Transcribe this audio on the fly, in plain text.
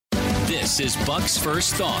This is Buck's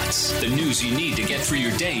First Thoughts, the news you need to get through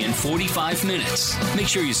your day in 45 minutes. Make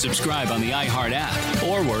sure you subscribe on the iHeart app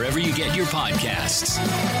or wherever you get your podcasts.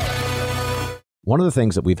 One of the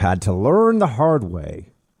things that we've had to learn the hard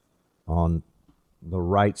way on the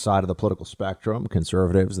right side of the political spectrum,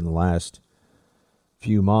 conservatives, in the last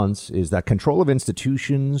few months, is that control of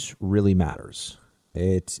institutions really matters.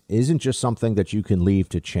 It isn't just something that you can leave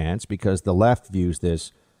to chance, because the left views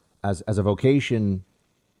this as a vocation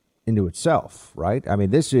into itself, right? I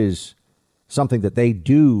mean, this is something that they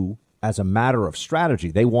do as a matter of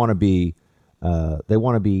strategy. They want to be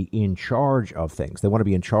in charge of things. They want to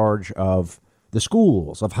be in charge of the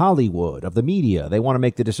schools, of Hollywood, of the media. They want to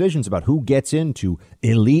make the decisions about who gets into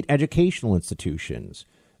elite educational institutions.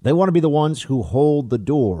 They want to be the ones who hold the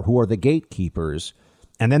door, who are the gatekeepers,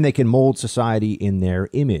 and then they can mold society in their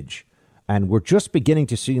image. And we're just beginning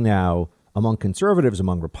to see now, among conservatives,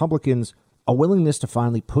 among Republicans, a willingness to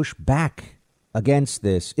finally push back against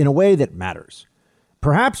this in a way that matters.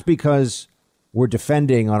 Perhaps because we're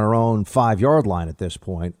defending on our own 5-yard line at this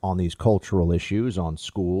point on these cultural issues, on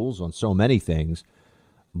schools, on so many things.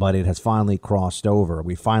 But it has finally crossed over.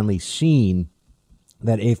 We've finally seen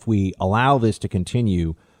that if we allow this to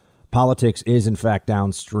continue, politics is, in fact,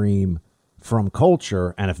 downstream from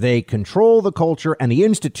culture. And if they control the culture and the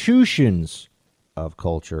institutions of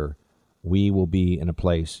culture, we will be in a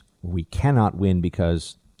place where we cannot win,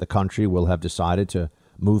 because the country will have decided to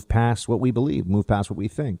move past what we believe, move past what we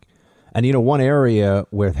think. And, you know, one area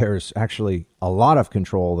where there's actually a lot of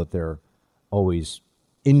control that they're always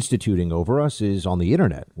instituting over us is on the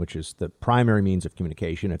internet, which is the primary means of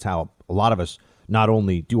communication. It's how a lot of us not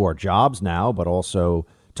only do our jobs now, but also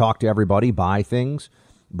talk to everybody, buy things.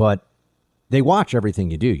 But they watch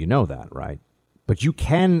everything you do. You know that, right? But you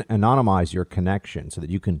can anonymize your connection so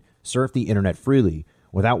that you can surf the internet freely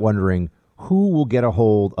without wondering who will get a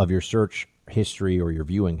hold of your search history or your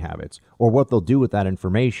viewing habits, or what they'll do with that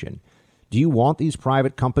information. Do you want these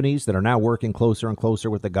private companies that are now working closer and closer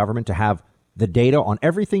with the government to have the data on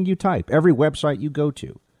everything you type, every website you go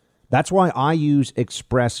to? That's why I use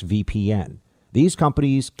ExpressVPN. These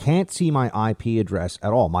companies can't see my IP address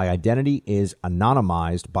at all. My identity is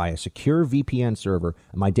anonymized by a secure VPN server,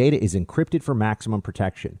 and my data is encrypted for maximum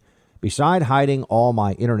protection. Beside hiding all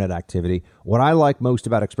my internet activity, what I like most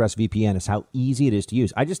about ExpressVPN is how easy it is to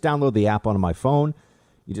use. I just download the app on my phone.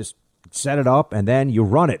 You just set it up and then you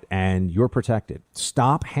run it and you're protected.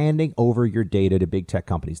 Stop handing over your data to big tech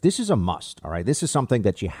companies. This is a must. All right. This is something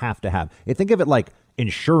that you have to have. And think of it like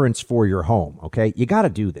insurance for your home. OK, you got to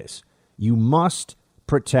do this. You must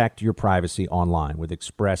protect your privacy online with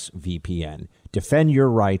ExpressVPN. Defend your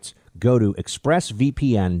rights. Go to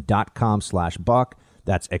expressvpn.com/buck.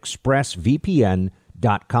 That's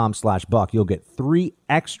expressvpn.com/buck. You'll get 3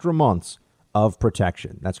 extra months of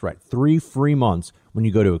protection. That's right. 3 free months when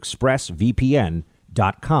you go to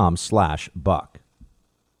expressvpn.com/buck.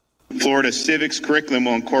 Florida civics curriculum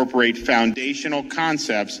will incorporate foundational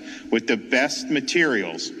concepts with the best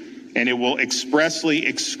materials, and it will expressly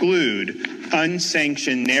exclude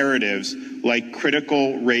unsanctioned narratives like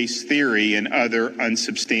critical race theory and other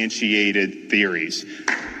unsubstantiated theories.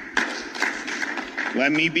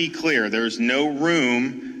 Let me be clear, there's no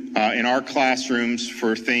room in our classrooms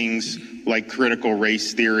for things like critical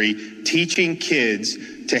race theory. Teaching kids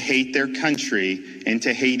to hate their country and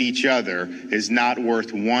to hate each other is not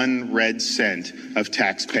worth 1 red cent of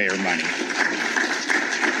taxpayer money.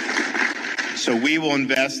 So we will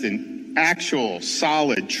invest in actual,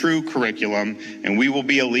 solid, true curriculum, and we will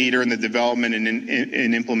be a leader in the development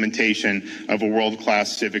and implementation of a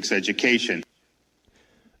world-class civics education.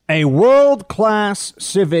 A world-class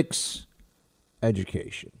civics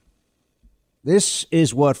education. This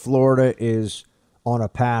is what Florida is on a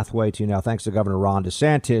pathway to now, thanks to Governor Ron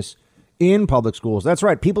DeSantis in public schools. That's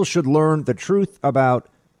right. People should learn the truth about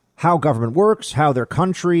how government works, how their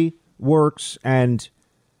country works, and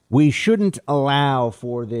we shouldn't allow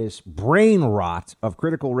for this brain rot of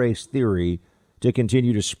critical race theory to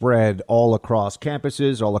continue to spread all across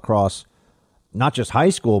campuses, all across not just high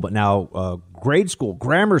school, but now grade school,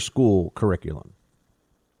 grammar school curriculum.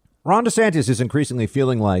 Ron DeSantis is increasingly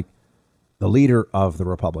feeling like the leader of the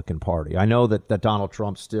Republican Party. I know that Donald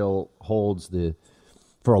Trump still holds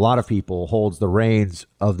for a lot of people, holds the reins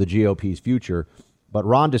of the GOP's future. But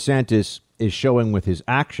Ron DeSantis is showing with his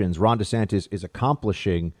actions, Ron DeSantis is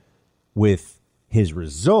accomplishing with his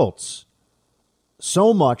results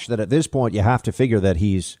so much that at this point you have to figure that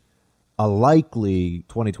he's a likely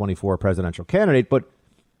 2024 presidential candidate. But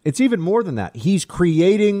it's even more than that. He's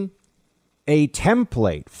creating a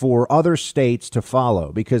template for other states to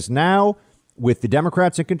follow, because now with the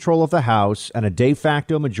Democrats in control of the House and a de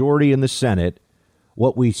facto majority in the Senate,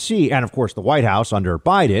 what we see, and of course the White House under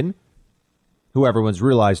Biden, who everyone's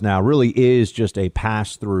realized now really is just a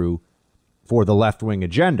pass-through for the left-wing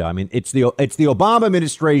agenda. I mean, it's the Obama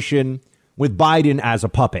administration with Biden as a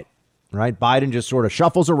puppet, right? Biden just sort of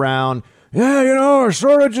shuffles around. Yeah, I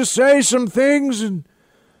sort of just say some things and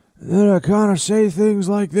then I kind of say things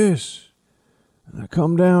like this. And I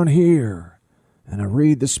come down here and I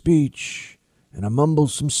read the speech and I mumble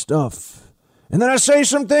some stuff. And then I say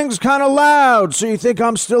some things kind of loud so you think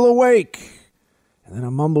I'm still awake. And then I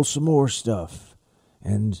mumble some more stuff.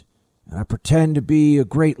 And I pretend to be a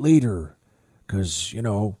great leader because,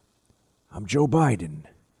 I'm Joe Biden.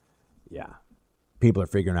 Yeah. People are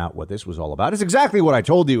figuring out what this was all about. It's exactly what I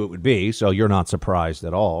told you it would be, so you're not surprised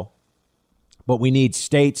at all. But we need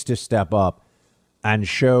states to step up and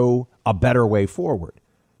show a better way forward.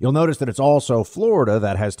 You'll notice that it's also Florida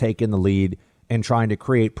that has taken the lead in trying to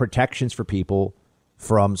create protections for people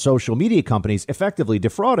from social media companies effectively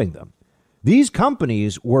defrauding them. These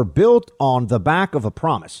companies were built on the back of a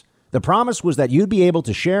promise. The promise was that you'd be able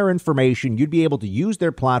to share information, you'd be able to use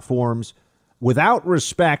their platforms without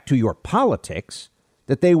respect to your politics,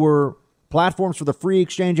 that they were platforms for the free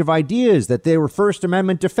exchange of ideas, that they were First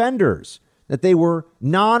Amendment defenders, that they were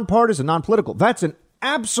nonpartisan, non-political. That's an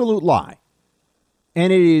absolute lie.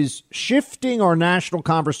 And it is shifting our national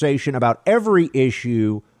conversation about every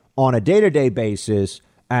issue on a day-to-day basis.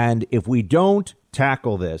 And if we don't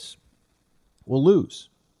tackle this, we'll lose.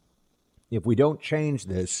 If we don't change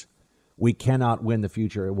this, we cannot win the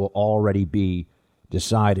future. It will already be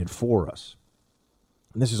decided for us.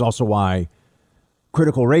 And this is also why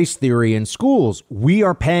critical race theory in schools, we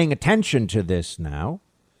are paying attention to this now,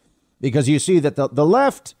 because you see that the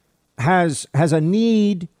left has a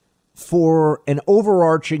need for an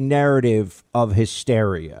overarching narrative of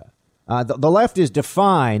hysteria. The left is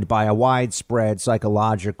defined by a widespread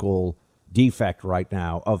psychological defect right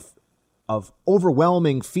now of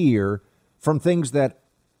overwhelming fear from things that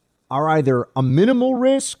are either a minimal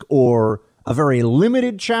risk or a very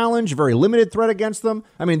limited challenge, very limited threat against them.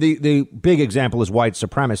 I mean, the big example is white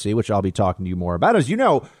supremacy, which I'll be talking to you more about. As you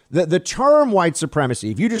know, the term white supremacy,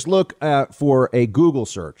 if you just look for a Google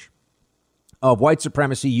search of white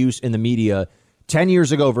supremacy use in the media 10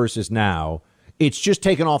 years ago versus now, it's just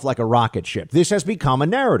taken off like a rocket ship. This has become a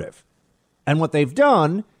narrative. And what they've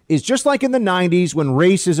done is just like in the 90s when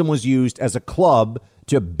racism was used as a club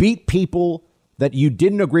to beat people that you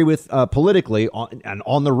didn't agree with politically and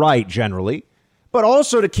on the right generally, but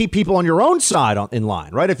also to keep people on your own side in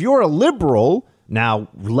line, right? If you're a liberal, now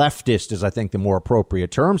leftist is, I think, the more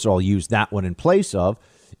appropriate term, so I'll use that one in place of.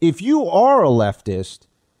 If you are a leftist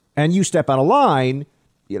and you step out of line,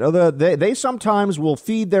 they sometimes will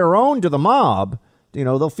feed their own to the mob.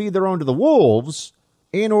 They'll feed their own to the wolves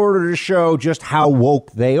in order to show just how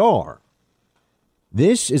woke they are.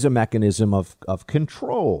 This is a mechanism of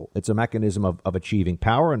control. It's a mechanism of achieving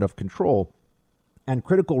power and of control. And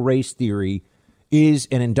critical race theory is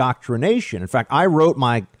an indoctrination. In fact, I wrote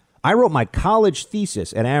my college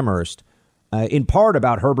thesis at Amherst in part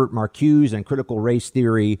about Herbert Marcuse and critical race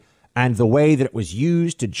theory and the way that it was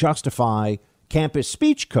used to justify campus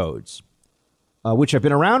speech codes, which have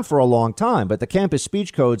been around for a long time. But the campus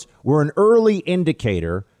speech codes were an early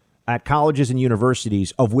indicator at colleges and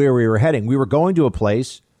universities of where we were heading. We were going to a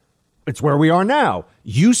place, it's where we are now.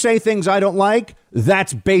 You say things I don't like,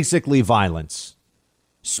 that's basically violence.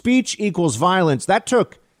 Speech equals violence. That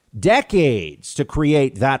took decades to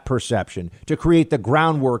create that perception, to create the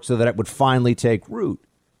groundwork so that it would finally take root.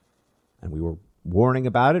 And we were warning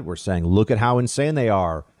about it. We're saying, look at how insane they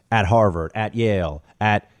are at Harvard, at Yale,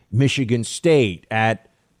 at Michigan State, at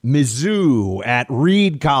Mizzou, at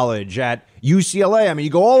Reed College, at UCLA. I mean, you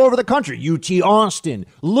go all over the country, UT Austin.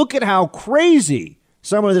 Look at how crazy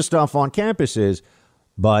some of this stuff on campus is.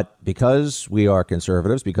 But because we are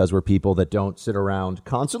conservatives, because we're people that don't sit around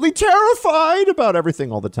constantly terrified about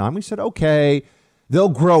everything all the time, we said, OK, they'll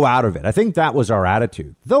grow out of it. I think that was our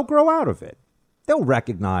attitude. They'll grow out of it. They'll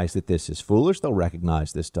recognize that this is foolish. They'll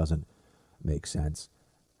recognize this doesn't make sense.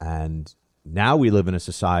 And now we live in a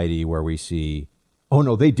society where we see, oh,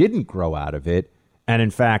 no, they didn't grow out of it. And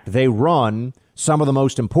in fact, they run some of the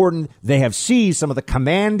most important. They have seized some of the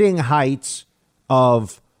commanding heights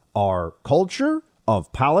of our culture,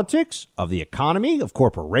 of politics, of the economy, of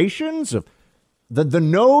corporations, of the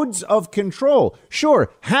nodes of control.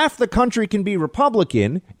 Sure, half the country can be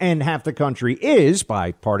Republican and half the country is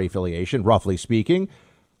by party affiliation, roughly speaking.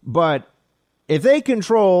 But if they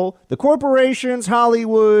control the corporations,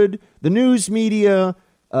 Hollywood, the news media,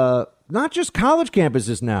 not just college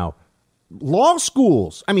campuses now, law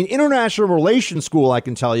schools, I mean, international relations school, I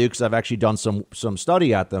can tell you, because I've actually done some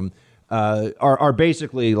study at them, are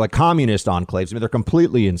basically like communist enclaves. I mean, they're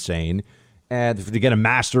completely insane. And to get a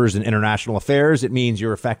master's in international affairs, it means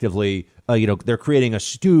you're effectively, they're creating a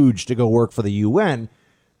stooge to go work for the UN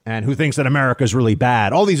and who thinks that America is really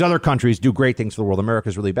bad. All these other countries do great things for the world. America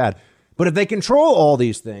is really bad. But if they control all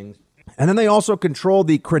these things, and then they also control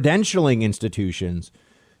the credentialing institutions,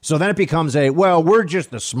 so then it becomes we're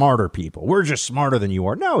just the smarter people. We're just smarter than you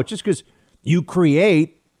are. No, it's just because you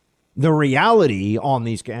create the reality on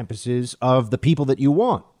these campuses of the people that you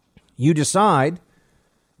want. You decide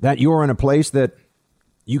that you're in a place that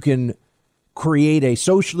you can create a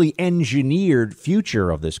socially engineered future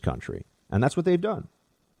of this country. And that's what they've done.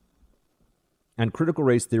 And critical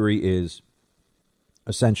race theory is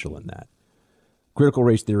essential in that. Critical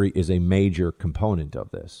race theory is a major component of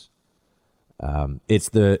this. It's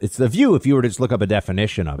the view, if you were to just look up a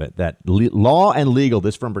definition of it, that law and legal,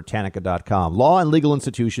 this from Britannica.com, law and legal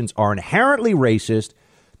institutions are inherently racist,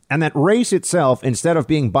 and that race itself, instead of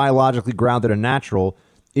being biologically grounded and natural,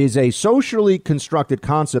 is a socially constructed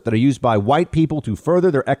concept that are used by white people to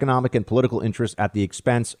further their economic and political interests at the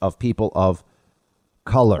expense of people of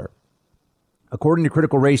color. According to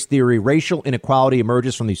critical race theory, racial inequality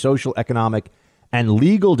emerges from the social, economic, and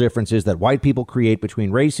legal differences that white people create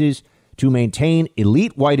between races to maintain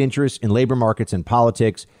elite white interests in labor markets and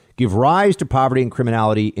politics, give rise to poverty and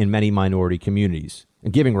criminality in many minority communities,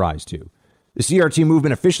 and giving rise to. The CRT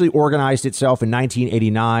movement officially organized itself in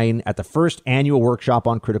 1989 at the first annual workshop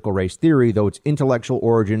on critical race theory, though its intellectual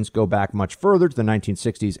origins go back much further to the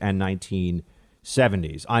 1960s and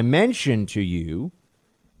 1970s. I mentioned to you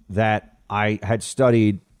that I had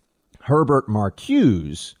studied Herbert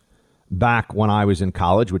Marcuse back when I was in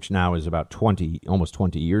college, which now is about almost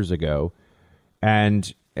 20 years ago.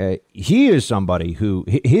 And he is somebody who,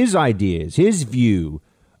 his ideas, his view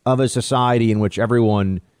of a society in which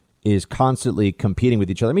everyone is constantly competing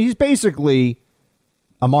with each other. I mean, he's basically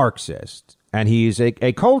a Marxist, and he's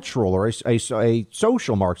a cultural or a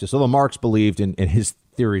social Marxist, although Marx believed in his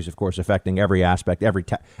theories, of course, affecting every aspect,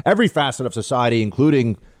 every facet of society,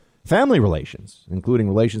 including family relations, including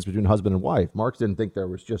relations between husband and wife. Marx didn't think there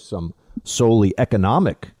was just some solely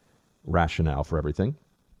economic rationale for everything.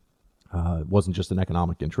 It wasn't just an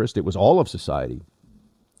economic interest. It was all of society.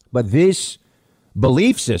 But this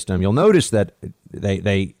belief system, you'll notice that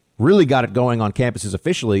they really got it going on campuses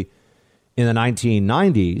officially in the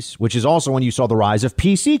 1990s, which is also when you saw the rise of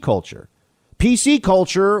PC culture. PC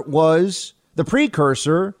culture was the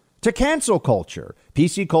precursor to cancel culture.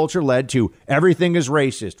 PC culture led to everything is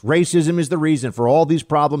racist. Racism is the reason for all these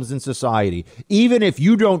problems in society. Even if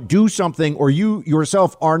you don't do something or you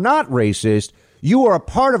yourself are not racist, you are a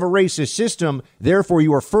part of a racist system. Therefore,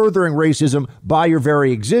 you are furthering racism by your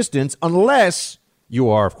very existence, unless you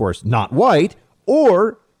are, of course, not white,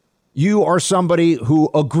 or you are somebody who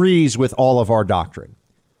agrees with all of our doctrine.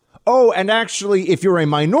 Oh, and actually, if you're a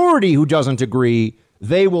minority who doesn't agree,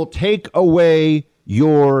 they will take away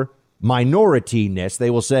your minorityness. They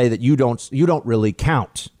will say that you don't really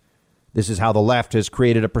count. This is how the left has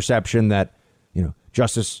created a perception that,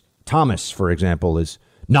 Justice Thomas, for example, is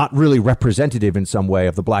not really representative in some way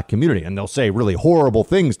of the black community. And they'll say really horrible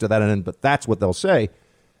things to that end, but that's what they'll say.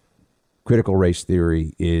 Critical race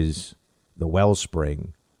theory is the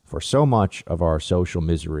wellspring for so much of our social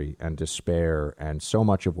misery and despair and so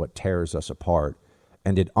much of what tears us apart.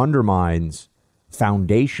 And it undermines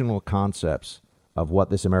foundational concepts of what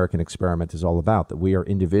this American experiment is all about, that we are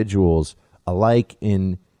individuals alike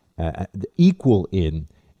in equal in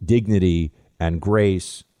dignity and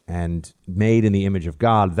grace and made in the image of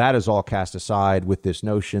God. That is all cast aside with this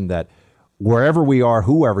notion that wherever we are,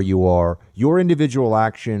 whoever you are, your individual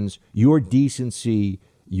actions, your decency,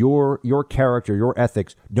 your character, your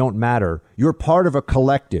ethics don't matter. You're part of a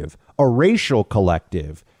collective, a racial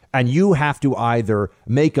collective, and you have to either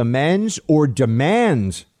make amends or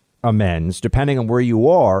demand amends, depending on where you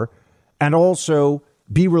are, and also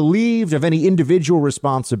be relieved of any individual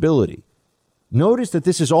responsibility. Notice that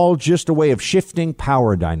this is all just a way of shifting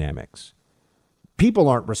power dynamics. People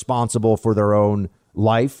aren't responsible for their own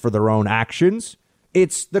life, for their own actions.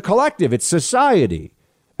 It's the collective, it's society.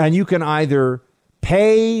 And you can either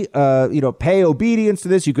pay obedience to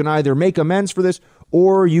this, you can either make amends for this,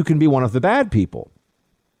 or you can be one of the bad people.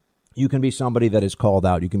 You can be somebody that is called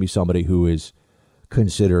out. You can be somebody who is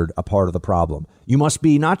considered a part of the problem. You must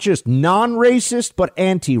be not just non-racist, but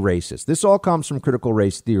anti-racist. This all comes from critical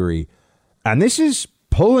race theory. And this is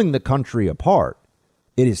pulling the country apart.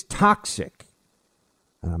 It is toxic.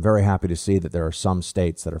 And I'm very happy to see that there are some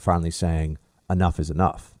states that are finally saying enough is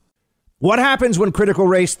enough. What happens when critical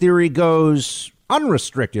race theory goes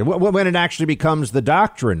unrestricted? When it actually becomes the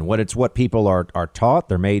doctrine, when it's what people are taught,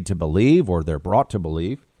 they're made to believe, or they're brought to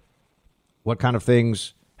believe? What kind of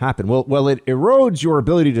things happen? Well, it erodes your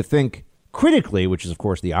ability to think critically, which is, of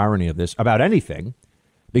course, the irony of this, about anything,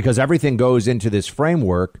 because everything goes into this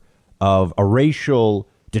framework of a racial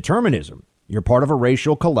determinism. You're part of a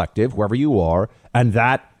racial collective, whoever you are, and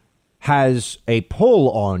that has a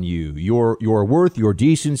pull on you. Your worth, your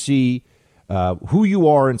decency, who you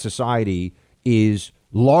are in society is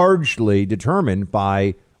largely determined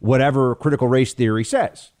by whatever critical race theory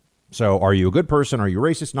says. So are you a good person? Are you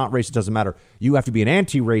racist? Not racist? Doesn't matter. You have to be an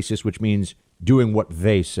anti-racist, which means doing what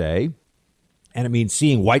they say. And it means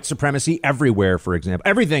seeing white supremacy everywhere, for example.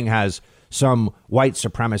 Everything has some white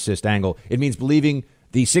supremacist angle. It means believing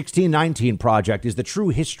the 1619 Project is the true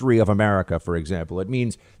history of America, for example. It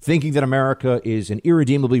means thinking that America is an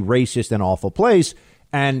irredeemably racist and awful place.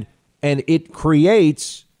 And it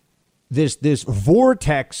creates this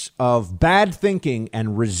vortex of bad thinking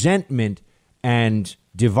and resentment and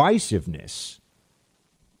divisiveness,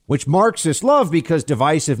 which Marxists love, because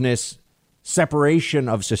divisiveness, separation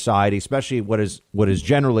of society, especially what is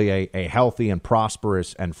generally a healthy and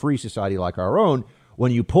prosperous and free society like our own,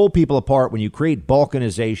 when you pull people apart, when you create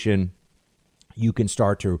balkanization, you can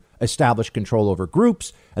start to establish control over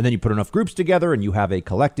groups, and then you put enough groups together and you have a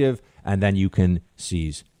collective, and then you can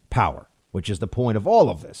seize power, which is the point of all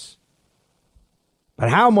of this. But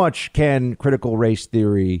how much can critical race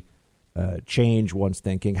theory change one's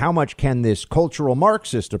thinking? How much can this cultural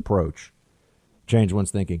Marxist approach change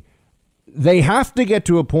one's thinking? They have to get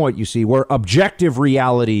to a point, you see, where objective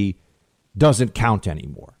reality doesn't count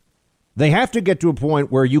anymore. They have to get to a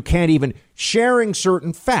point where you can't even sharing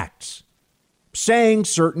certain facts, saying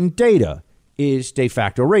certain data is de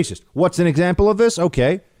facto racist. What's an example of this?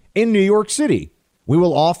 Okay, in New York City, we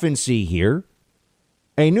will often see here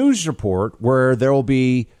a news report where there will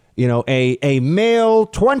be, a male,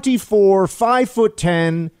 24,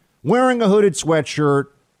 5'10", wearing a hooded sweatshirt.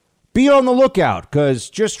 Be on the lookout, because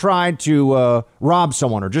just tried to rob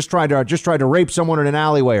someone, or just tried to rape someone in an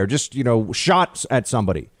alleyway, or just shot at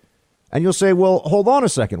somebody. And you'll say, well, hold on a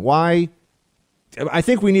second. Why? I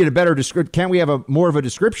think we need a better description. Can't we have more of a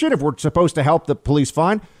description if we're supposed to help the police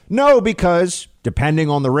find? No, because depending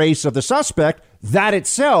on the race of the suspect, that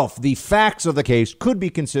itself, the facts of the case, could be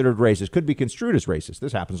considered racist, could be construed as racist.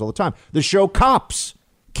 This happens all the time. The show Cops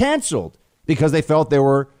canceled because they felt there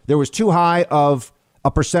was too high of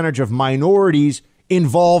a percentage of minorities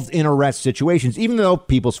involved in arrest situations. Even though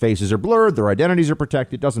people's faces are blurred, their identities are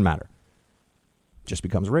protected, doesn't matter. It just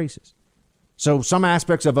becomes racist. So some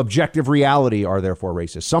aspects of objective reality are therefore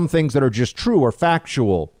racist. Some things that are just true or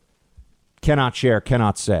factual cannot share,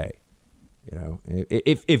 cannot say.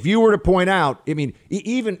 If you were to point out, I mean,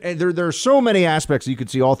 even there are so many aspects you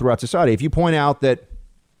could see all throughout society. If you point out that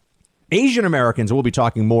Asian Americans, and we'll be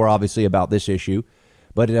talking more obviously about this issue,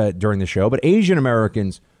 but during the show, but Asian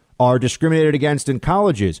Americans are discriminated against in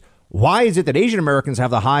colleges. Why is it that Asian Americans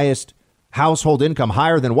have the highest household income,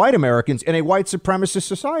 higher than white Americans, in a white supremacist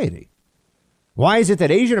society? Why is it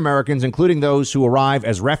that Asian Americans, including those who arrive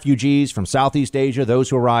as refugees from Southeast Asia, those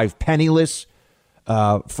who arrive penniless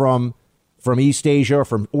from East Asia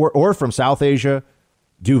or from South Asia,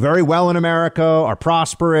 do very well in America, are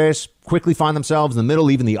prosperous, quickly find themselves in the middle,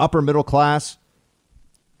 even the upper middle class?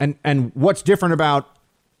 And what's different about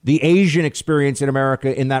the Asian experience in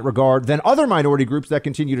America in that regard than other minority groups that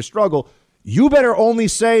continue to struggle? You better only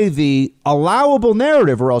say the allowable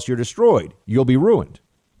narrative, or else you're destroyed. You'll be ruined.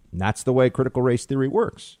 And that's the way critical race theory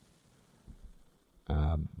works.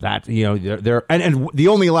 And the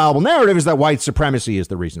only allowable narrative is that white supremacy is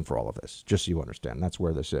the reason for all of this. Just so you understand, that's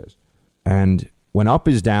where this is. And when up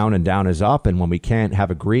is down and down is up, and when we can't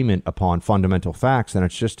have agreement upon fundamental facts, then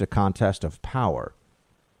it's just a contest of power.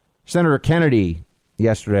 Senator Kennedy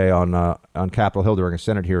yesterday on Capitol Hill during a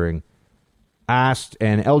Senate hearing asked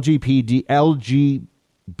an LGBTQ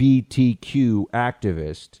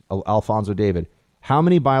activist, Alfonso David, how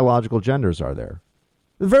many biological genders are there?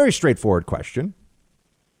 A very straightforward question.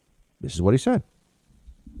 This is what he said.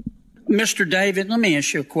 Mr. David, let me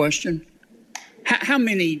ask you a question. How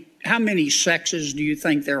many sexes do you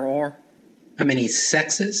think there are? How many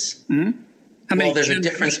sexes? Mm-hmm. Well, there's a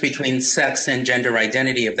difference between sex and gender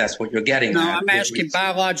identity, if that's what you're getting at. No, I'm asking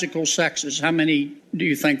biological sexes. How many do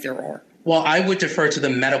you think there are? Well, I would defer to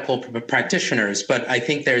the medical practitioners, but I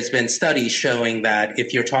think there's been studies showing that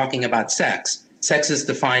if you're talking about sex is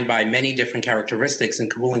defined by many different characteristics,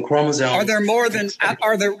 including chromosomes. Are there more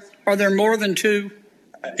than two?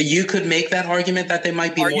 You could make that argument that they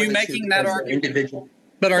might be. Are more you than making two that argument? Individual.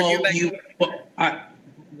 But are you making?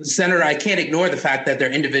 Senator, I can't ignore the fact that there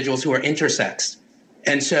are individuals who are intersex.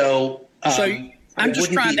 And so, I'm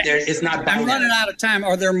just trying to, it's not binary. I'm running out of time.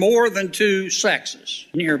 Are there more than two sexes,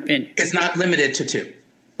 in your opinion? It's not limited to two.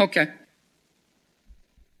 Okay.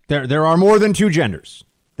 There are more than two genders.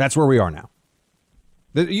 That's where we are now.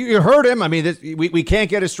 You heard him. I mean, we can't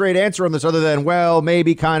get a straight answer on this other than, well,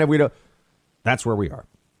 maybe, kind of, we don't. That's where we are.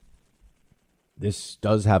 This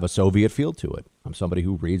does have a Soviet feel to it. I'm somebody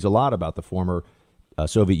who reads a lot about the former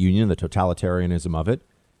Soviet Union, the totalitarianism of it.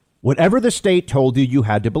 Whatever the state told you, you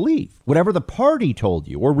had to believe. Whatever the party told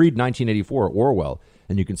you, or read 1984 Orwell,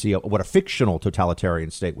 and you can see what a fictional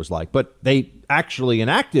totalitarian state was like. But they actually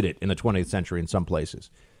enacted it in the 20th century in some places.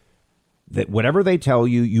 That whatever they tell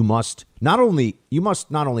you, you must not only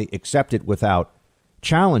accept it without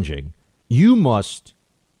challenging, you must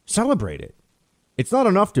celebrate it. It's not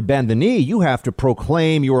enough to bend the knee. You have to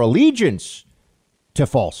proclaim your allegiance to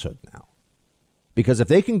falsehood now. Because if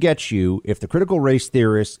they can get you, if the critical race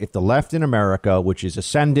theorists, if the left in America, which is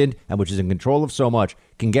ascendant and which is in control of so much,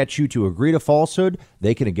 can get you to agree to falsehood,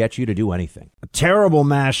 they can get you to do anything. A terrible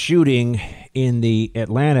mass shooting in the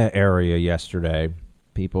Atlanta area yesterday.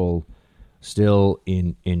 People still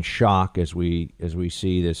in shock as we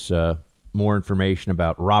see this more information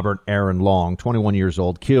about Robert Aaron Long, 21 years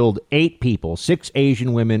old, killed 8 people, 6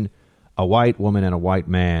 Asian women, a white woman, and a white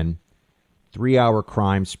man. 3-hour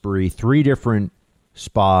crime spree, 3 different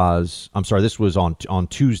spas. I'm sorry, this was on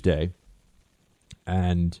Tuesday,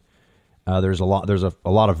 and there's a lot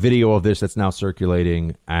of video of this that's now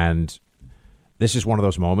circulating, and this is one of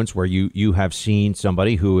those moments where you have seen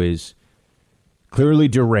somebody who is clearly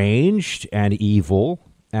deranged and evil,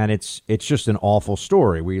 and it's just an awful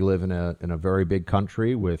story. We live in a very big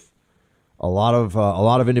country with a lot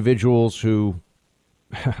of individuals who,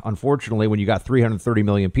 unfortunately, when you got 330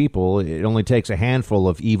 million people, it only takes a handful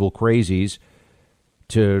of evil crazies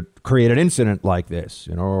to create an incident like this,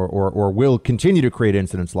 or will continue to create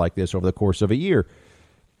incidents like this over the course of a year.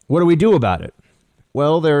 What do we do about it?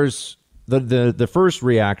 Well, there's the first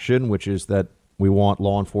reaction, which is that we want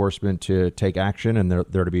law enforcement to take action and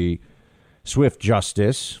there to be swift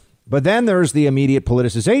justice. But then there's the immediate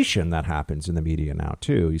politicization that happens in the media now,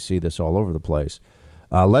 too. You see this all over the place.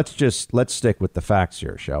 Let's stick with the facts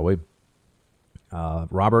here, shall we?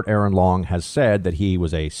 Robert Aaron Long has said that he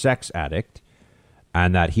was a sex addict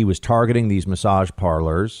and that he was targeting these massage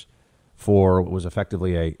parlors for what was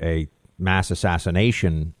effectively a mass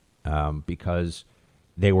assassination because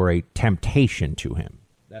they were a temptation to him.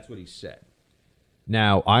 That's what he said.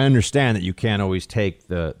 Now, I understand that you can't always take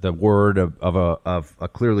the word of a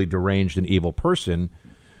clearly deranged and evil person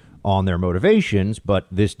on their motivations, but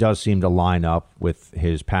this does seem to line up with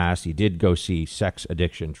his past. He did go see sex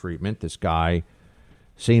addiction treatment. This guy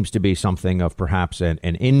seems to be something of perhaps an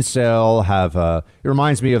incel. It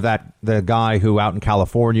reminds me of the guy who out in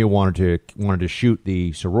California wanted to shoot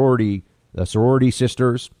the sorority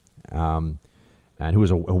sisters, and who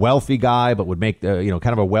was a wealthy guy, but would make kind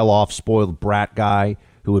of a well-off, spoiled brat guy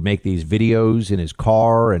who would make these videos in his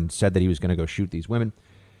car and said that he was going to go shoot these women.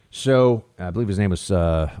 So I believe his name was,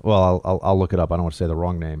 I'll look it up. I don't want to say the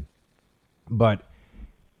wrong name. But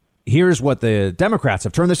here's what the Democrats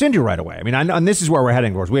have turned this into right away. I mean, and this is where we're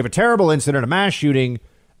heading towards. We have a terrible incident, a mass shooting,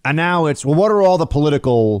 and now it's, well, what are all the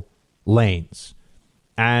political lanes?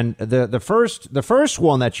 And the first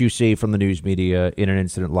one that you see from the news media in an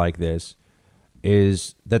incident like this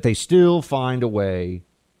is that they still find a way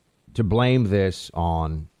to blame this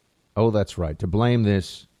on, to blame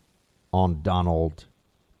this on Donald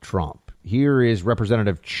Trump. Here is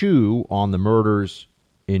Representative Chu on the murders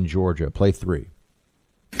in Georgia. Play 3.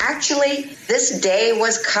 Actually, this day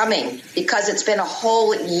was coming because it's been a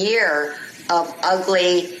whole year of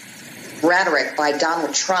ugly rhetoric by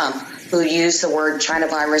Donald Trump, who used the word China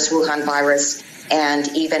virus, Wuhan virus, and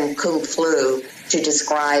even Kung flu to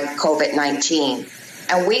describe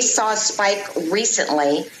COVID-19. And we saw a spike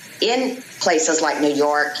recently in places like New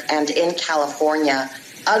York and in California,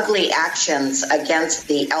 ugly actions against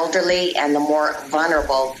the elderly and the more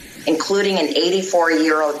vulnerable, including an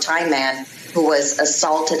 84-year-old Thai man who was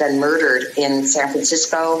assaulted and murdered in San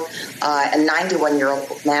Francisco, a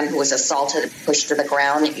 91-year-old man who was assaulted and pushed to the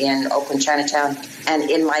ground in Oakland, Chinatown,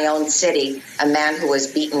 and in my own city, a man who was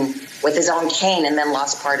beaten with his own cane and then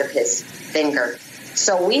lost part of his finger.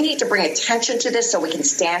 So we need to bring attention to this so we can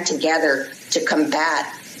stand together to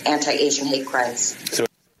combat anti-Asian hate crimes.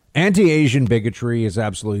 Anti-Asian bigotry is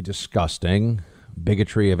absolutely disgusting.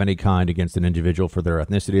 Bigotry of any kind against an individual for their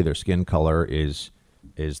ethnicity, their skin color is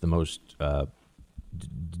the most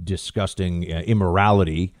disgusting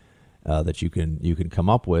immorality that you can come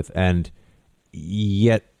up with, and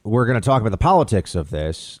yet we're going to talk about the politics of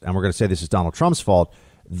this, and we're going to say this is Donald Trump's fault,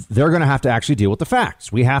 they're going to have to actually deal with the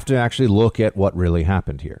facts. We have to actually look at what really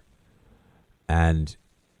happened here. And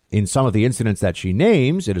in some of the incidents that she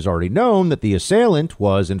names, it is already known that the assailant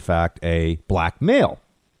was, in fact, a black male.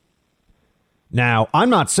 Now, I'm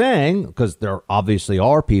not saying, because there obviously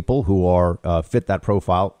are people who are fit that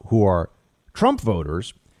profile, who are Trump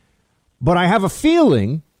voters, but I have a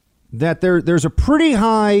feeling that there's a pretty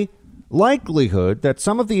high likelihood that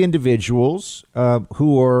some of the individuals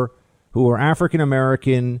who are African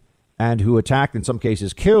American and who attacked, in some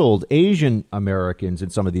cases killed, Asian Americans in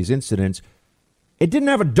some of these incidents, it didn't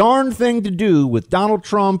have a darn thing to do with Donald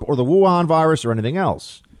Trump or the Wuhan virus or anything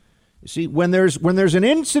else. You see, when there's an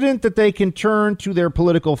incident that they can turn to their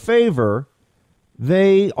political favor,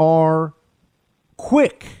 they are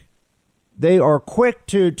quick. They are quick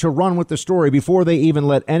to run with the story before they even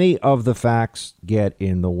let any of the facts get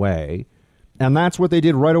in the way. And that's what they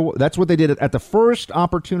did right away. That's what they did at the first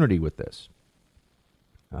opportunity with this.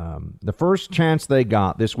 The first chance they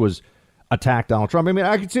got, this was attack Donald Trump. I mean,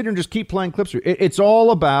 I could sit here and just keep playing clips. It's all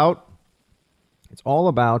about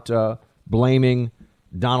blaming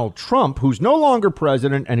Donald Trump, who's no longer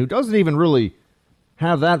president and who doesn't even really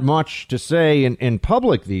have that much to say in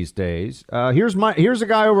public these days. Here's a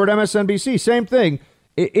guy over at MSNBC. Same thing.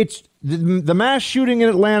 It's the mass shooting in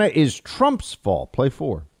Atlanta is Trump's fault. Play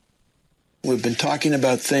 4. We've been talking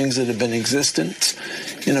about things that have been existent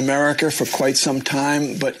in America for quite some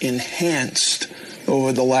time, but enhanced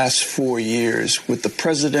over the last 4 years with the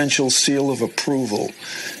presidential seal of approval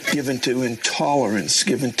given to intolerance,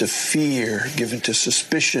 given to fear, given to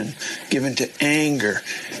suspicion, given to anger,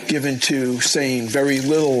 given to saying very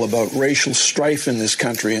little about racial strife in this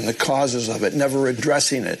country and the causes of it, never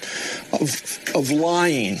addressing it, of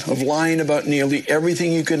lying about nearly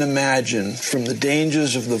everything you can imagine, from the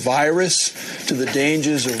dangers of the virus to the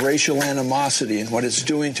dangers of racial animosity and what it's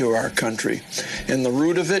doing to our country. And the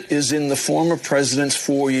root of it is in the former president's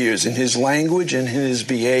 4 years, in his language and in his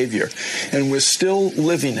behavior. And we're still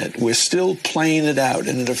living it. We're still playing it out,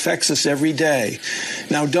 and it affects us every day.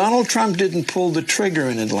 Now, Donald Trump didn't pull the trigger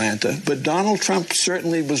in Atlanta, but Donald Trump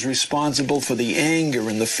certainly was responsible for the anger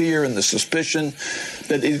and the fear and the suspicion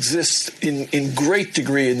that exists in great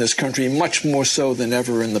degree in this country, much more so than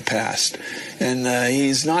ever in the past. And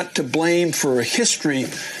he's not to blame for a history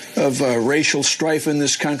of racial strife in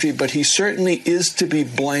this country, but he certainly is to be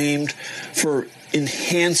blamed for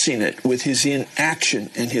enhancing it with his inaction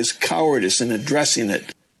and his cowardice in addressing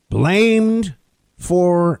it. Blamed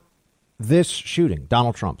for this shooting,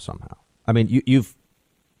 Donald Trump somehow. I mean, you've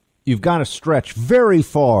got to stretch very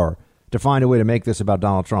far to find a way to make this about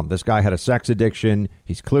Donald Trump. This guy had a sex addiction.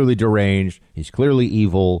 He's clearly deranged. He's clearly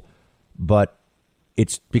evil. But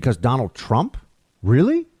it's because Donald Trump?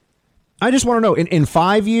 Really? I just want to know, in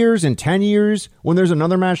 5 years, in 10 years, when there's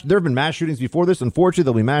another mass, there have been mass shootings before this. Unfortunately,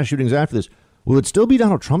 there'll be mass shootings after this. Will it still be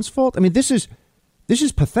Donald Trump's fault? I mean, this is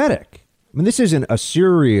pathetic. I mean, this isn't a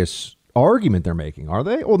serious argument they're making, are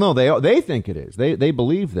they? Well, no, they think it is. They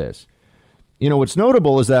believe this. You know, what's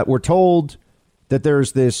notable is that we're told that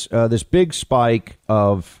there's this big spike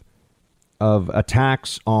of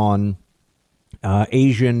attacks on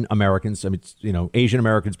Asian Americans. I mean, Asian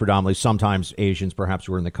Americans predominantly, sometimes Asians perhaps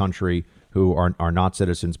who are in the country who are not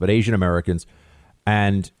citizens, but Asian Americans.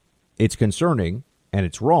 And it's concerning and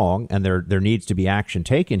it's wrong. And there needs to be action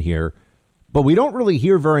taken here. But we don't really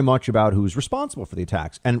hear very much about who's responsible for the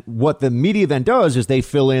attacks. And what the media then does is they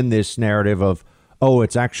fill in this narrative of, oh,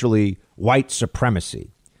 it's actually white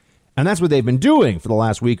supremacy. And that's what they've been doing for the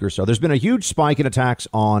last week or so. There's been a huge spike in attacks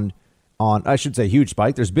on I should say huge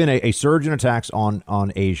spike. There's been a surge in attacks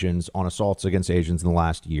on Asians, on assaults against Asians in the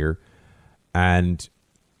last year. And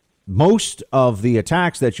most of the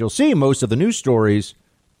attacks that you'll see, most of the news stories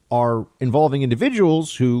are involving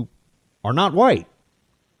individuals who are not white.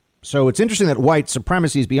 So it's interesting that white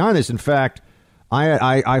supremacy is behind this. In fact,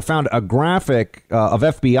 I found a graphic of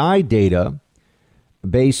FBI data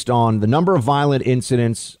based on the number of violent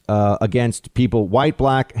incidents against people, white,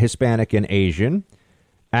 black, Hispanic, and Asian.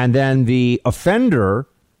 And then the offender,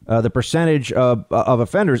 the percentage of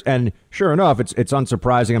offenders. And sure enough, it's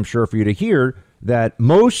unsurprising, I'm sure, for you to hear that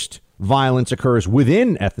most violence occurs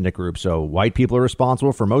within ethnic groups. So white people are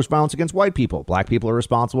responsible for most violence against white people. Black people are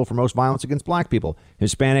responsible for most violence against black people.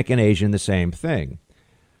 Hispanic and Asian, the same thing.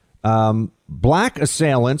 Black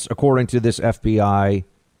assailants, according to this FBI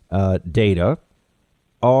data,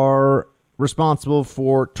 are responsible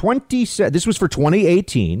for this was for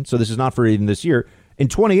 2018, so this is not for even this year. In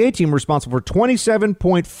 2018, we're responsible for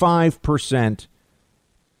 27.5%.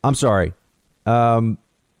 I'm sorry.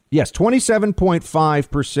 Yes,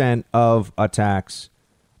 27.5% of attacks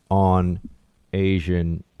on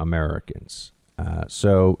Asian Americans.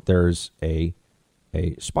 So there's a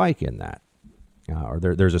spike in that, or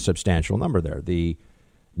there's a substantial number there. The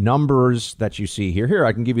numbers that you see here,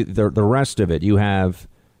 I can give you the rest of it. You have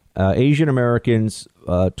Asian Americans,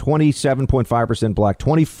 27.5% black,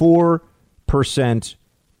 24%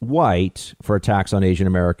 white for attacks on Asian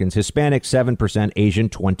Americans, Hispanic 7%, Asian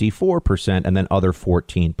 24%, and then other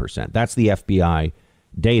 14%. That's the FBI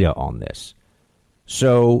data on this.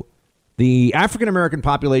 So the African American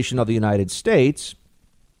population of the United States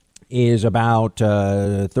is about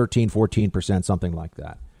 13-14%, something like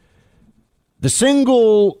that. The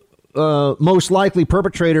single most likely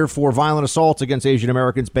perpetrator for violent assaults against Asian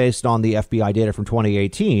Americans based on the FBI data from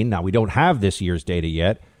 2018. Now, we don't have this year's data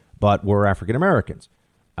yet, but we're African Americans.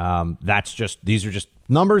 These are just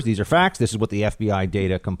numbers. These are facts. This is what the FBI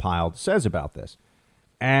data compiled says about this.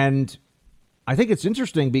 And I think it's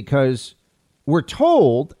interesting because we're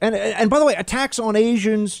told, and by the way, attacks on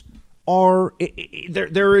Asians are,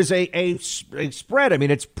 there is a spread. I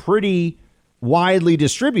mean, it's pretty widely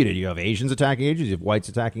distributed. You have Asians attacking Asians, you have whites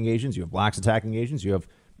attacking Asians, you have blacks attacking Asians, you have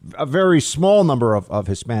a very small number of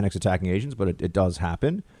Hispanics attacking Asians, but it does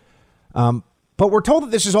happen. But we're told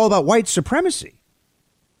that this is all about white supremacy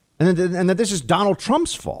and that this is Donald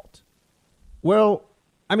Trump's fault. Well,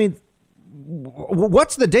 I mean,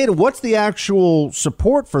 what's the data? What's the actual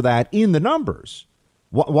support for that in the numbers?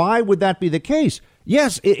 Why would that be the case?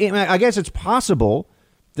 Yes, I guess it's possible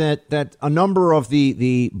that a number of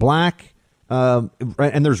the black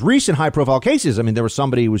and there's recent high profile cases. I mean, there was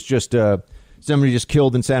somebody who was somebody just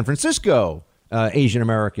killed in San Francisco, Asian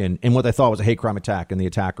American, in what they thought was a hate crime attack. And the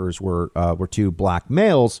attackers were two black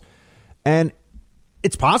males. And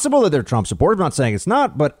it's possible that they're Trump supporters. I'm not saying it's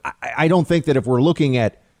not, but I don't think that if we're looking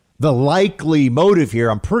at the likely motive here,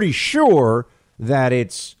 I'm pretty sure that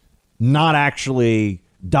it's not actually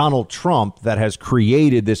Donald Trump that has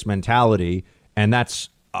created this mentality. And that's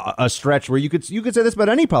a stretch where you could say this about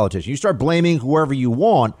any politician. You start blaming whoever you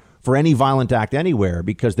want for any violent act anywhere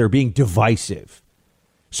because they're being divisive.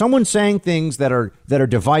 Someone saying things that are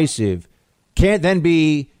divisive can't then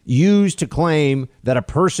be used to claim that a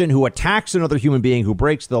person who attacks another human being who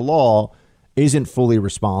breaks the law isn't fully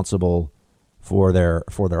responsible for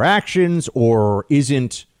their actions, or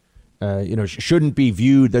isn't shouldn't be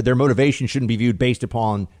viewed, that their motivation shouldn't be viewed based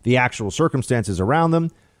upon the actual circumstances around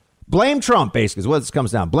them. Blame Trump, basically, is what this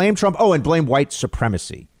comes down. Blame Trump. Oh, and blame white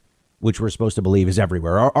supremacy, which we're supposed to believe is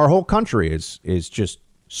everywhere. Our whole country is just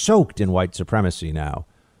soaked in white supremacy now.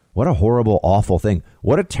 What a horrible, awful thing.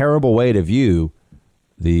 What a terrible way to view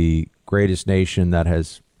the greatest nation that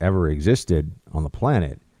has ever existed on the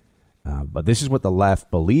planet. But this is what the left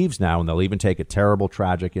believes now, and they'll even take a terrible,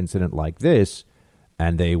 tragic incident like this,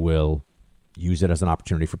 and they will use it as an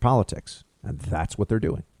opportunity for politics. And that's what they're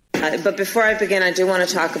doing. But before I begin, I do want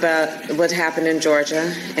to talk about what happened in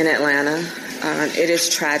Georgia, in Atlanta. It is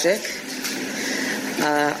tragic.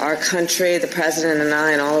 Our country, the president and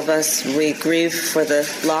I and all of us, we grieve for the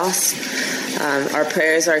loss. Our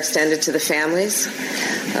prayers are extended to the families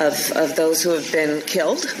of those who have been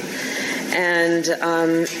killed. And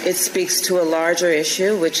it speaks to a larger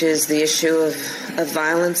issue, which is the issue of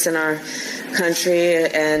violence in our country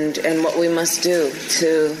and what we must do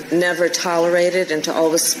to never tolerate it and to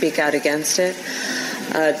always speak out against it.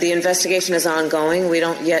 The investigation is ongoing. We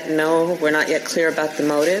don't yet know. We're not yet clear about the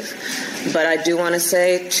motive. But I do want to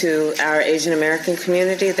say to our Asian American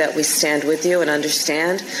community that we stand with you and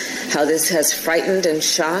understand how this has frightened and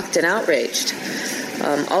shocked and outraged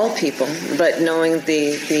all people. But knowing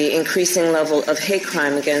the increasing level of hate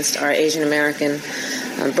crime against our Asian American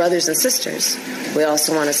brothers and sisters, we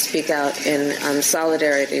also want to speak out in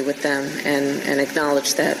solidarity with them and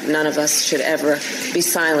acknowledge that none of us should ever be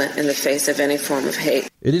silent in the face of any form of hate.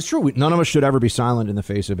 It is true. None of us should ever be silent in the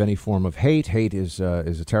face of any form of hate. Hate is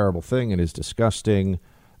a terrible thing and is disgusting.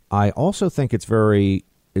 I also think it's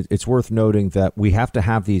worth noting that we have to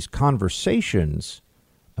have these conversations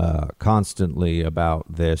constantly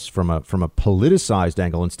about this from a politicized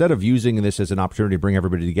angle, instead of using this as an opportunity to bring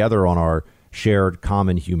everybody together on our shared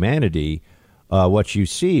common humanity. What you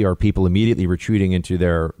see are people immediately retreating into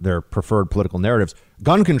their preferred political narratives.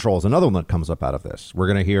 Gun control is another one that comes up out of this. We're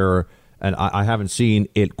going to hear, and I haven't seen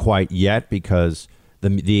it quite yet because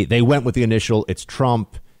they went with the initial, it's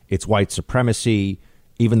Trump, it's white supremacy,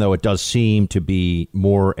 even though it does seem to be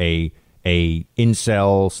more a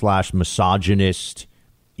incel / misogynist,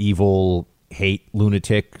 evil, hate,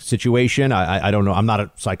 lunatic situation. I don't know. I'm not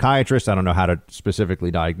a psychiatrist. I don't know how to specifically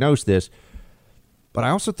diagnose this. But I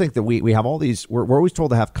also think that we have all these, we're always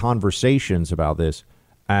told to have conversations about this.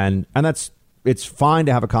 And that's it's fine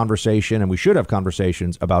to have a conversation, and we should have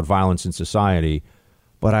conversations about violence in society.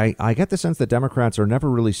 But I get the sense that Democrats are never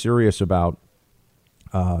really serious about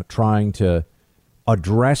trying to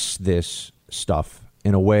address this stuff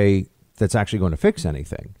in a way that's actually going to fix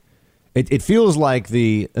anything. It feels like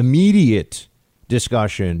the immediate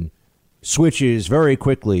discussion switches very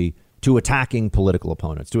quickly to attacking political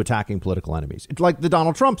opponents, to attacking political enemies. It's like the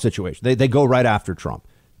Donald Trump situation. They go right after Trump.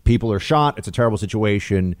 People are shot. It's a terrible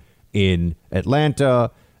situation in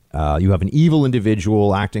Atlanta. You have an evil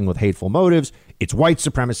individual acting with hateful motives. It's white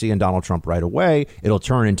supremacy and Donald Trump right away. It'll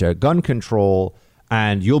turn into gun control.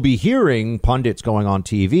 And you'll be hearing pundits going on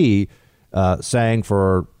TV saying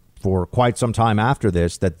for quite some time after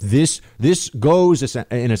this that this goes,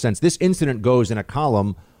 in a sense, this incident goes in a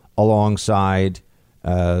column alongside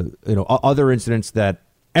other incidents that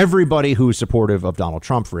everybody who's supportive of Donald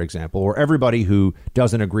Trump, for example, or everybody who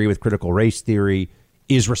doesn't agree with critical race theory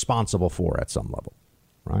is responsible for at some level.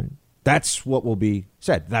 Right. That's what will be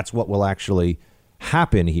said. That's what will actually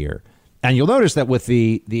happen here. And you'll notice that with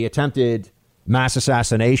the attempted mass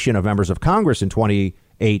assassination of members of Congress in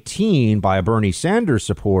 2018 by a Bernie Sanders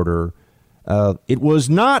supporter, it was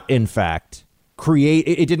not, in fact,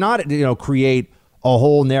 it did not create a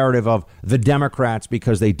whole narrative of the Democrats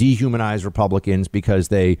because they dehumanize Republicans, because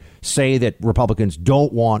they say that Republicans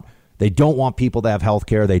don't want people to have health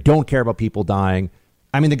care. They don't care about people dying.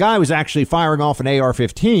 I mean, the guy was actually firing off an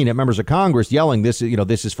AR-15 at members of Congress, yelling, this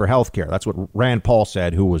is for health care. That's what Rand Paul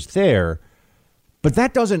said, who was there. But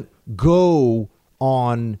that doesn't go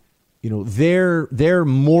on, their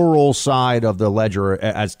moral side of the ledger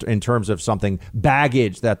as in terms of something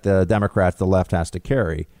baggage that the Democrats, the left, has to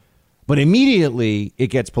carry. But immediately it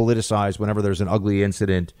gets politicized whenever there's an ugly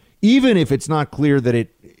incident, even if it's not clear that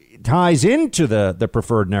it ties into the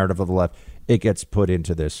preferred narrative of the left. It gets put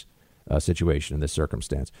into this situation, in this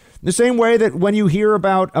circumstance. The same way that when you hear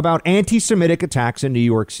about anti-Semitic attacks in New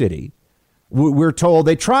York City, we're told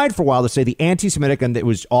they tried for a while to say the anti-Semitic, and it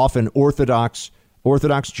was often Orthodox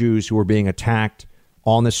Jews who were being attacked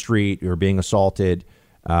on the street, who were being assaulted.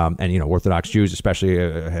 And Orthodox Jews, especially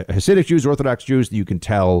Hasidic Jews, Orthodox Jews, you can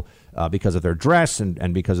tell because of their dress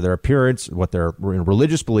and because of their appearance, what their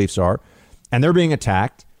religious beliefs are. And they're being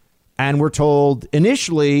attacked. And we're told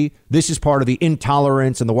initially this is part of the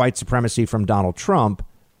intolerance and the white supremacy from Donald Trump.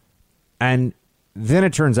 And then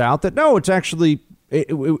it turns out that, no, it's actually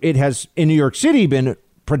it has in New York City been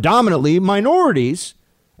predominantly minorities,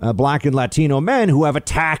 black and Latino men who have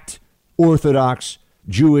attacked Orthodox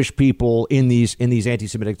Jewish people in these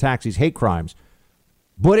anti-Semitic attacks, these hate crimes.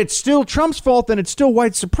 But it's still Trump's fault and it's still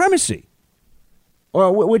white supremacy,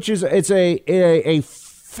 which is it's a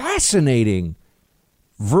fascinating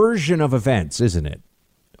version of events, isn't it?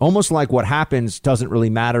 Almost like what happens doesn't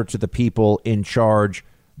really matter to the people in charge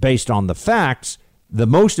based on the facts. The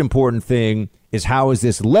most important thing is how is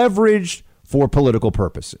this leveraged for political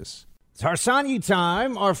purposes. It's Harsanyi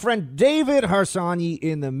time. Our friend David Harsanyi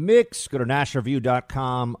in the mix. Go to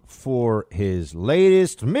nationalreview.com for his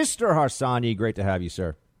latest. Mr. Harsanyi, great to have you,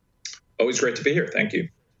 sir. Always great to be here. Thank you.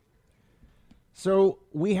 So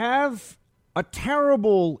we have a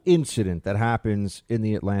terrible incident that happens in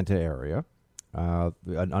the Atlanta area,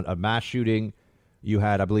 a mass shooting. You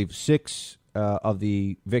had, I believe, 6 of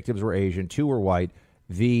the victims were Asian, 2 were white.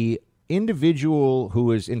 The individual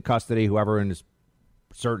who is in custody, whoever is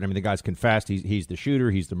certain, I mean, the guy's confessed, he's the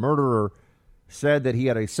shooter, he's the murderer, said that he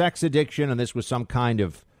had a sex addiction, and this was some kind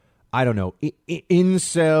of, I don't know,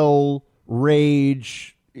 incel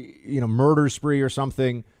rage, murder spree or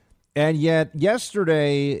something. And yet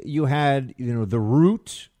yesterday you had, The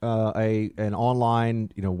Root, an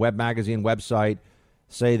online, web magazine website,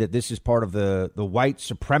 say that this is part of the white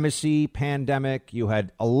supremacy pandemic. You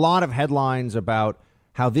had a lot of headlines about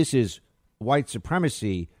how this is white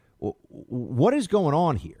supremacy. What is going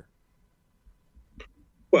on here?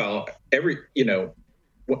 Well,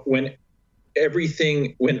 when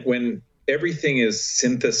everything is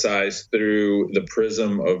synthesized through the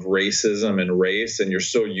prism of racism and race, and you're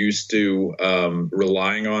so used to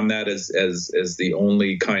relying on that as the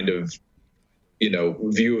only kind of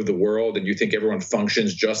view of the world, and you think everyone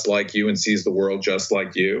functions just like you and sees the world just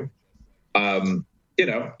like you,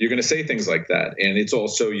 you're going to say things like that. And it's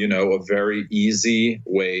also, a very easy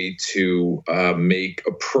way to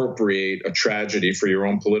appropriate a tragedy for your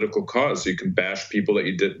own political cause. So you can bash people that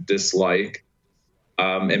you dislike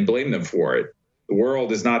and blame them for it. The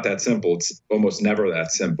world is not that simple. It's almost never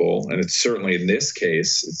that simple. And it's certainly in this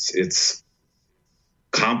case, it's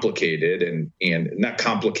complicated and not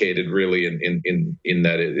complicated really in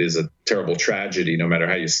that it is a terrible tragedy, no matter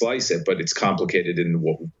how you slice it, but it's complicated in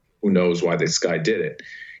who knows why this guy did it.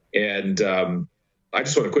 And I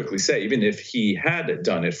just want to quickly say, even if he had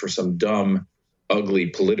done it for some dumb, ugly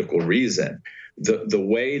political reason, the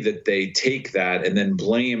way that they take that and then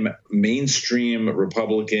blame mainstream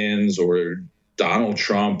Republicans or Donald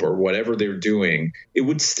Trump or whatever they're doing, it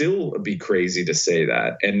would still be crazy to say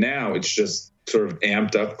that. And now it's just sort of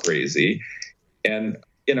amped up crazy. And,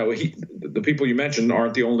 the people you mentioned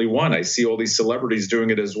aren't the only one. I see all these celebrities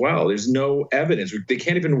doing it as well. There's no evidence. They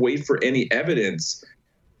can't even wait for any evidence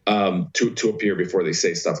to appear before they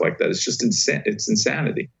say stuff like that. It's just it's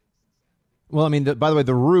insanity. Well, I mean, by the way,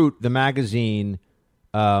 The Root, the magazine,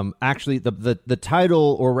 actually the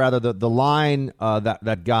title, or rather the line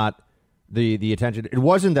that got the attention, it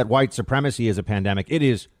wasn't that white supremacy is a pandemic. It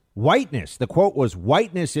is whiteness. The quote was,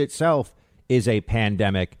 whiteness itself is a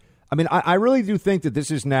pandemic. I mean, I really do think that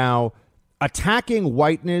this is now attacking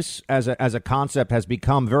whiteness as a concept has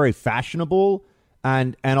become very fashionable.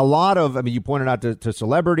 And a lot of, I mean, you pointed out to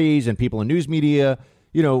celebrities and people in news media,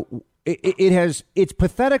 it's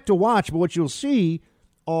pathetic to watch. But what you'll see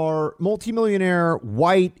are multimillionaire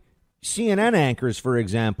white CNN anchors, for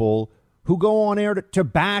example, who go on air to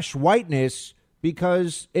bash whiteness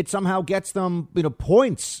because it somehow gets them,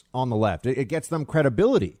 points on the left. It gets them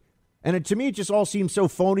credibility. And to me, it just all seems so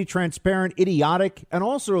phony, transparent, idiotic, and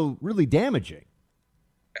also really damaging.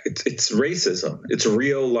 It's racism. It's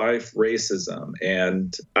real life racism.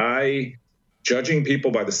 And judging people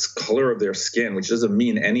by the color of their skin, which doesn't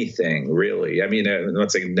mean anything, really. I mean, I'm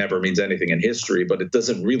not saying it never means anything in history, but it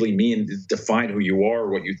doesn't really define who you are,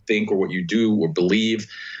 what you think, or what you do or believe.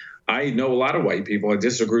 I know a lot of white people. I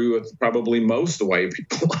disagree with probably most of the white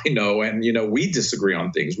people I know. And, we disagree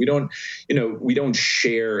on things. We don't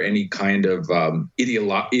share any kind of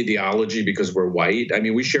ideology because we're white. I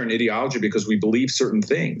mean, we share an ideology because we believe certain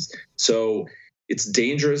things. So it's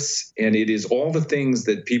dangerous. And it is all the things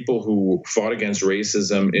that people who fought against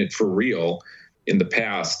racism for real in the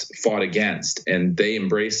past fought against, and they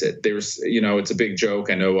embrace it. There's, it's a big joke.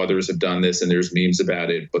 I know others have done this and there's memes about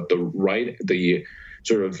it, but the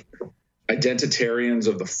sort of identitarians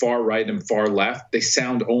of the far right and far left, they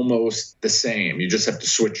sound almost the same. You just have to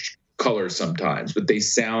switch colors sometimes, but they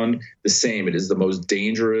sound the same. It is the most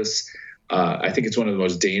dangerous. I think it's one of the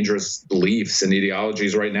most dangerous beliefs and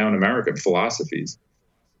ideologies right now in America, philosophies.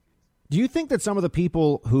 Do you think that some of the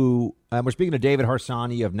people who, we're speaking to David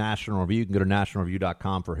Harsanyi of National Review, you can go to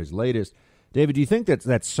nationalreview.com for his latest. David, do you think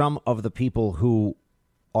that some of the people who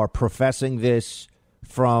are professing this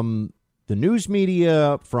from the news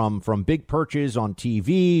media, from big perches on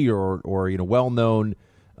TV or well-known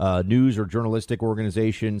news or journalistic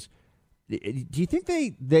organizations, do you think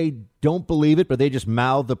they don't believe it, but they just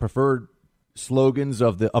mouth the preferred slogans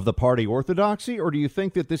of the party orthodoxy? Or do you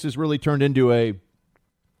think that this has really turned into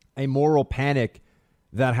a moral panic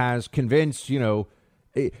that has convinced,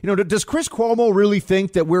 does Chris Cuomo really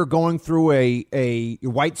think that we're going through a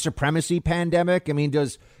white supremacy pandemic? I mean,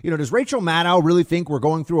 does Rachel Maddow really think we're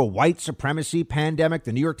going through a white supremacy pandemic,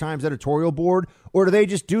 the New York Times editorial board? Or do they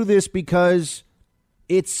just do this because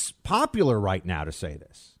it's popular right now to say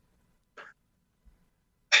this?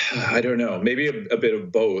 I don't know, maybe a bit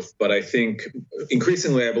of both, but I think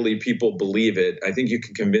increasingly I believe people believe it. I think you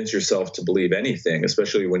can convince yourself to believe anything,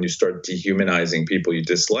 especially when you start dehumanizing people you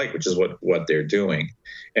dislike, which is what they're doing.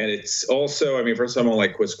 And it's also, I mean, for someone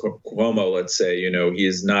like Chris Cuomo, let's say, he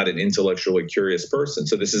is not an intellectually curious person.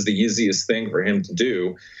 So this is the easiest thing for him to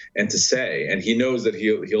do and to say. And he knows that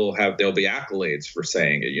there'll be accolades for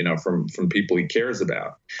saying it, from people he cares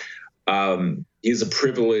about. He has a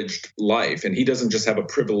privileged life, and he doesn't just have a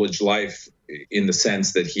privileged life in the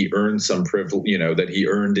sense that he earned some privilege, that he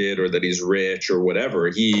earned it or that he's rich or whatever.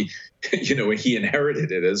 He, he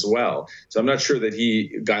inherited it as well. So I'm not sure that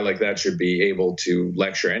a guy like that should be able to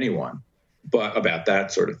lecture anyone about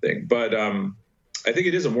that sort of thing. But I think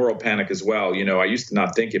it is a moral panic as well. I used to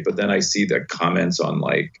not think it, but then I see the comments on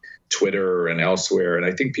like Twitter and elsewhere. And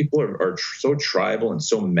I think people are so tribal and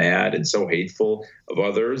so mad and so hateful of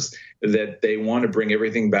others that they want to bring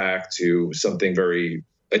everything back to something very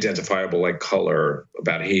identifiable like color,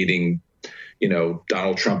 about hating,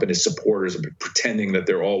 Donald Trump and his supporters, and pretending that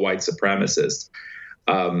they're all white supremacists.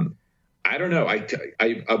 I don't know.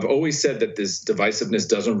 I've always said that this divisiveness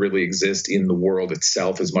doesn't really exist in the world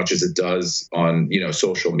itself as much as it does on,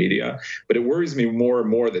 social media. But it worries me more and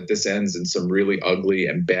more that this ends in some really ugly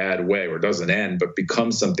and bad way, or doesn't end, but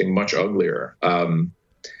becomes something much uglier.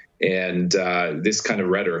 And this kind of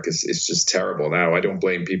rhetoric is just terrible. Now, I don't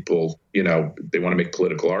blame people. They want to make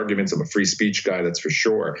political arguments. I'm a free speech guy, that's for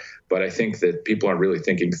sure. But I think that people aren't really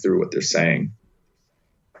thinking through what they're saying.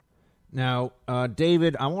 Now,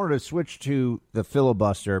 David, I wanted to switch to the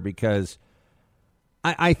filibuster because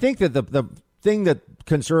I think that the thing that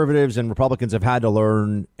conservatives and Republicans have had to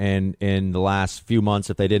learn in the last few months,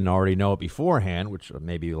 if they didn't already know it beforehand, which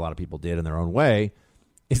maybe a lot of people did in their own way,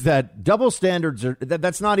 is that double standards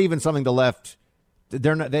that's not even something the left.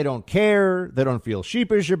 They don't care. They don't feel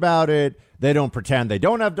sheepish about it. They don't pretend they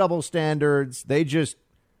don't have double standards. They just,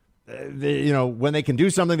 when they can do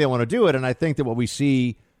something, they want to do it. And I think that what we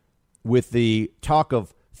see with the talk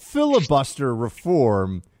of filibuster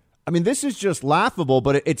reform, I mean, this is just laughable,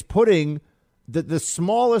 but it's putting the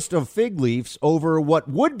smallest of fig leaves over what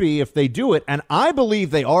would be if they do it. And I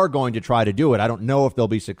believe they are going to try to do it. I don't know if they'll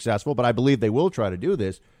be successful, but I believe they will try to do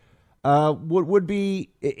this. Would be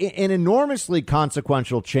an enormously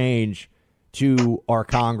consequential change to our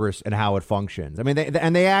Congress and how it functions. I mean,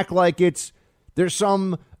 they act like there's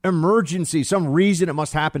some emergency, some reason it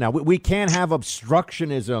must happen now. We can't have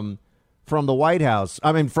obstructionism from the White House.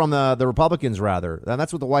 I mean, from the Republicans, rather. And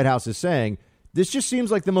that's what the White House is saying. This just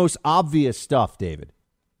seems like the most obvious stuff, David.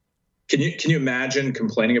 Can you imagine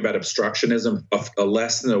complaining about obstructionism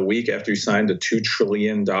less than a week after you signed a $2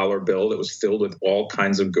 trillion bill that was filled with all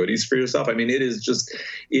kinds of goodies for yourself? I mean, it is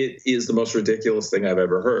the most ridiculous thing I've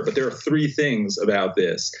ever heard. But there are three things about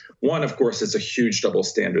this. One, of course, it's a huge double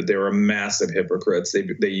standard. They are massive hypocrites.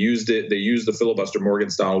 They used it. They used the filibuster more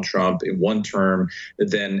against Donald Trump in one term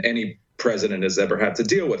than any president has ever had to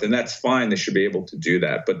deal with. And that's fine. They should be able to do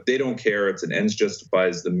that. But they don't care. It's an ends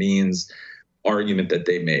justifies the means argument that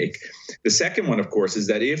they make. The second one, of course, is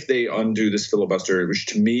that if they undo this filibuster, which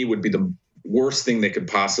to me would be the worst thing they could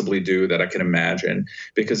possibly do that I can imagine,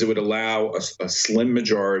 because it would allow a slim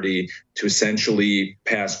majority to essentially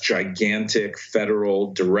pass gigantic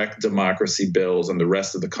federal direct democracy bills on the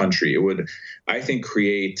rest of the country. It would, I think,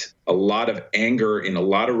 create a lot of anger in a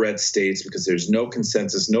lot of red states because there's no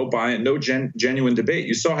consensus, no buy-in, no genuine debate.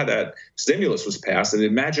 You saw how that stimulus was passed, and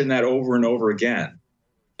imagine that over and over again.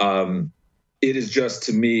 It is just,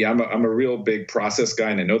 to me, I'm a real big process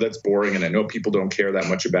guy, and I know that's boring, and I know people don't care that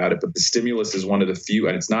much about it, but the stimulus is one of the few,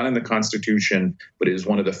 and it's not in the Constitution, but it is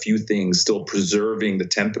one of the few things still preserving the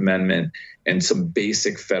 10th Amendment and some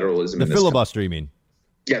basic federalism. The filibuster, you mean?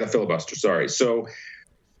 Yeah, the filibuster, sorry. So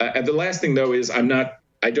the last thing, though, is I'm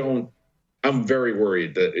very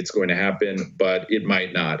worried that it's going to happen, but it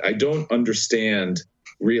might not. I don't understand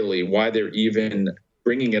really why they're even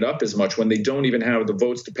bringing it up as much when they don't even have the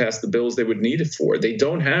votes to pass the bills they would need it for. They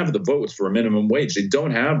don't have the votes for a minimum wage. They don't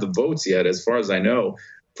have the votes yet, as far as I know,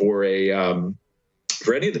 for any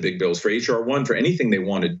of the big bills, for H.R. 1, for anything they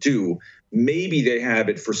want to do. Maybe they have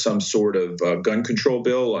it for some sort of gun control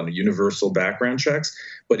bill on universal background checks.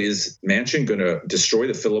 But is Manchin going to destroy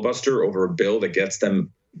the filibuster over a bill that gets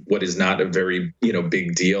them what is not a very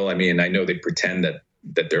big deal? I mean, I know they pretend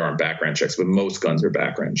that there aren't background checks, but most guns are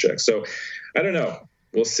background checks. So I don't know.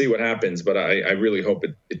 We'll see what happens, but I really hope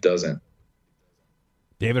it doesn't.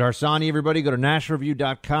 David Harsanyi, everybody, go to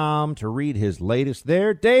nationalreview.com to read his latest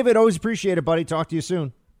there. David, always appreciate it, buddy. Talk to you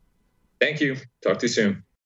soon. Thank you. Talk to you soon.